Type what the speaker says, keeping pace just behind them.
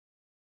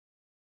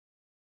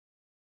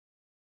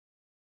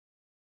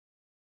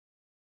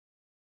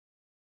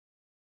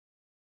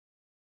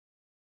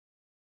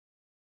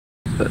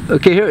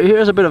Okay,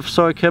 here's a bit of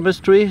soil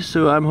chemistry.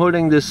 So I'm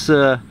holding this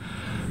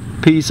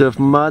piece of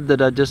mud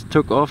that I just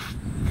took off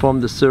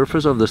from the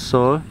surface of the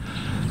soil,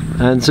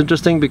 and it's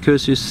interesting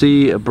because you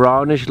see a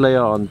brownish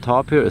layer on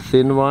top here, a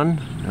thin one.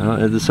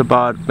 It's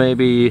about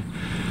maybe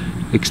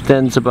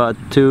extends about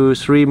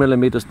 2-3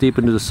 millimeters deep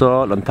into the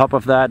soil. On top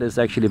of that is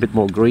actually a bit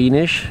more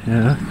greenish,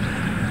 yeah?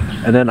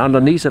 And then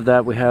underneath of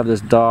that we have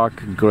this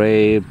dark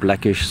gray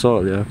blackish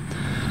soil, yeah?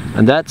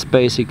 And that's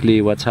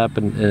basically what's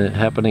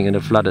happening in a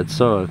flooded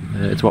soil.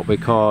 It's what we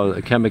call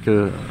a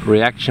chemical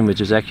reaction, which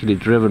is actually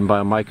driven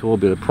by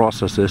microbial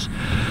processes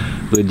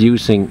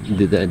reducing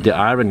the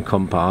iron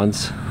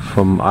compounds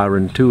from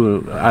iron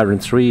 2, iron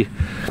 3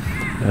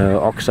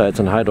 oxides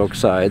and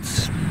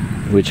hydroxides,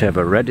 which have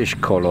a reddish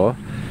color,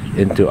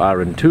 into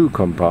iron 2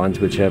 compounds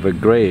which have a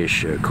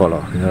grayish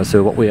color. You know,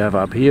 so what we have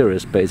up here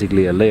is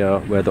basically a layer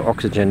where the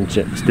oxygen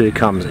still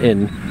comes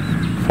in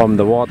from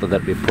the water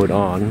that we put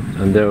on,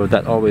 and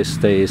that always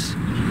stays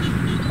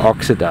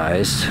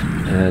oxidized,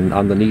 and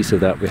underneath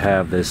of that we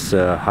have this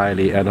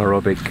highly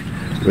anaerobic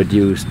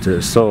reduced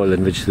soil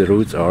in which the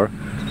roots are.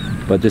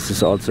 But this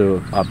is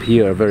also up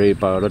here a very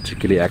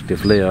biologically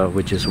active layer,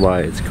 which is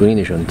why it's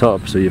greenish on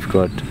top. So you've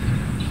got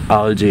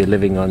algae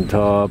living on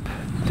top,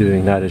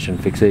 doing nitrogen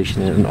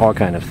fixation and all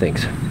kind of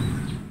things.